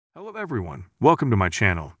Hello everyone, welcome to my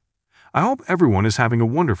channel. I hope everyone is having a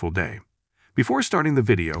wonderful day. Before starting the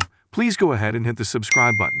video, please go ahead and hit the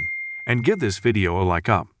subscribe button and give this video a like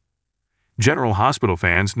up. General Hospital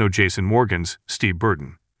fans know Jason Morgan's Steve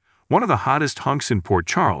Burton, one of the hottest hunks in Port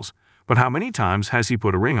Charles, but how many times has he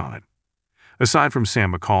put a ring on it? Aside from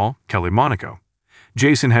Sam McCall, Kelly Monaco,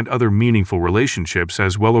 Jason had other meaningful relationships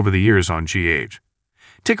as well over the years on GH.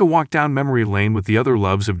 Take a walk down memory lane with the other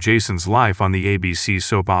loves of Jason's life on the ABC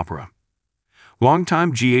soap opera.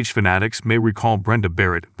 Longtime GH fanatics may recall Brenda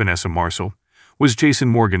Barrett, Vanessa Marcel, was Jason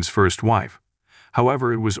Morgan's first wife.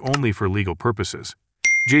 However, it was only for legal purposes.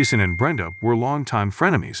 Jason and Brenda were longtime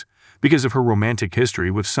frenemies because of her romantic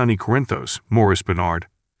history with Sonny Corinthos, Maurice Bernard.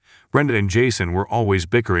 Brenda and Jason were always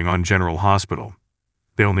bickering on General Hospital.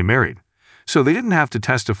 They only married, so they didn't have to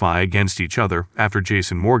testify against each other after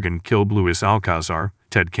Jason Morgan killed Luis Alcazar,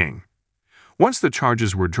 Ted King. Once the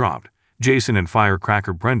charges were dropped, Jason and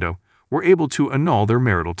firecracker Brenda were able to annul their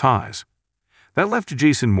marital ties. That left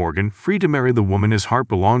Jason Morgan free to marry the woman his heart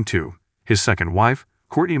belonged to, his second wife,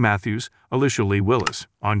 Courtney Matthews, Alicia Lee Willis,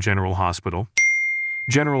 on General Hospital.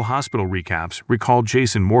 General Hospital recaps recalled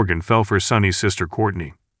Jason Morgan fell for Sonny's sister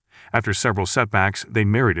Courtney. After several setbacks, they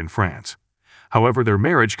married in France. However, their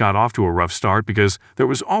marriage got off to a rough start because there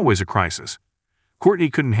was always a crisis. Courtney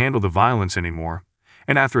couldn't handle the violence anymore,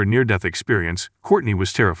 and after a near-death experience, Courtney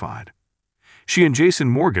was terrified. She and Jason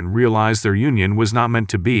Morgan realized their union was not meant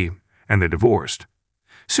to be, and they divorced.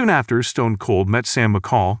 Soon after, Stone Cold met Sam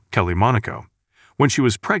McCall, Kelly Monaco, when she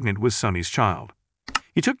was pregnant with Sonny's child.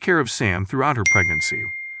 He took care of Sam throughout her pregnancy,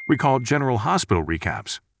 recalled General Hospital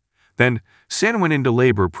recaps. Then, Sam went into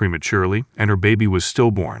labor prematurely, and her baby was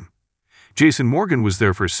stillborn. Jason Morgan was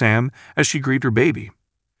there for Sam as she grieved her baby.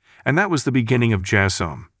 And that was the beginning of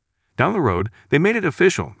Jason. Down the road, they made it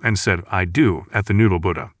official and said, "I do," at the Noodle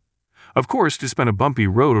Buddha. Of course, it's been a bumpy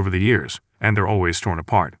road over the years, and they're always torn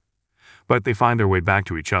apart. But they find their way back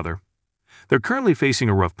to each other. They're currently facing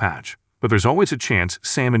a rough patch, but there's always a chance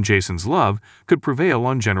Sam and Jason's love could prevail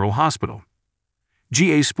on General Hospital.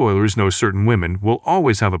 GA spoilers know certain women will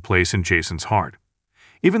always have a place in Jason's heart.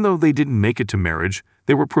 Even though they didn't make it to marriage,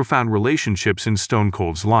 they were profound relationships in Stone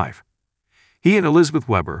Cold's life. He and Elizabeth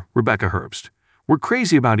Weber, Rebecca Herbst, were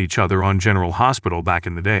crazy about each other on General Hospital back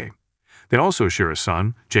in the day. They also share a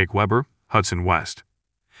son, Jake Weber, Hudson West.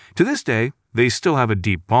 To this day, they still have a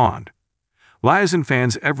deep bond. Liz and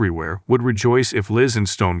fans everywhere would rejoice if Liz and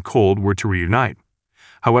Stone Cold were to reunite.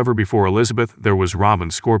 However, before Elizabeth, there was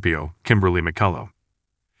Robin Scorpio, Kimberly McCullough.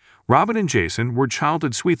 Robin and Jason were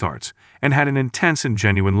childhood sweethearts and had an intense and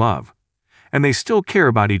genuine love. And they still care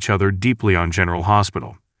about each other deeply on General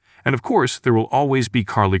Hospital. And of course, there will always be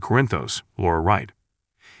Carly Corinthos, Laura Wright.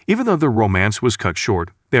 Even though their romance was cut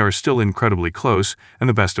short, they are still incredibly close and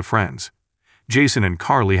the best of friends. Jason and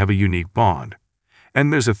Carly have a unique bond.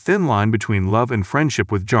 And there's a thin line between love and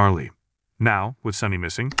friendship with Charlie. Now, with Sonny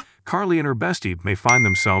missing, Carly and her bestie may find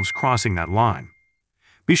themselves crossing that line.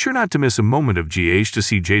 Be sure not to miss a moment of GH to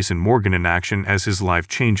see Jason Morgan in action as his life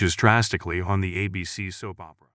changes drastically on the ABC soap opera.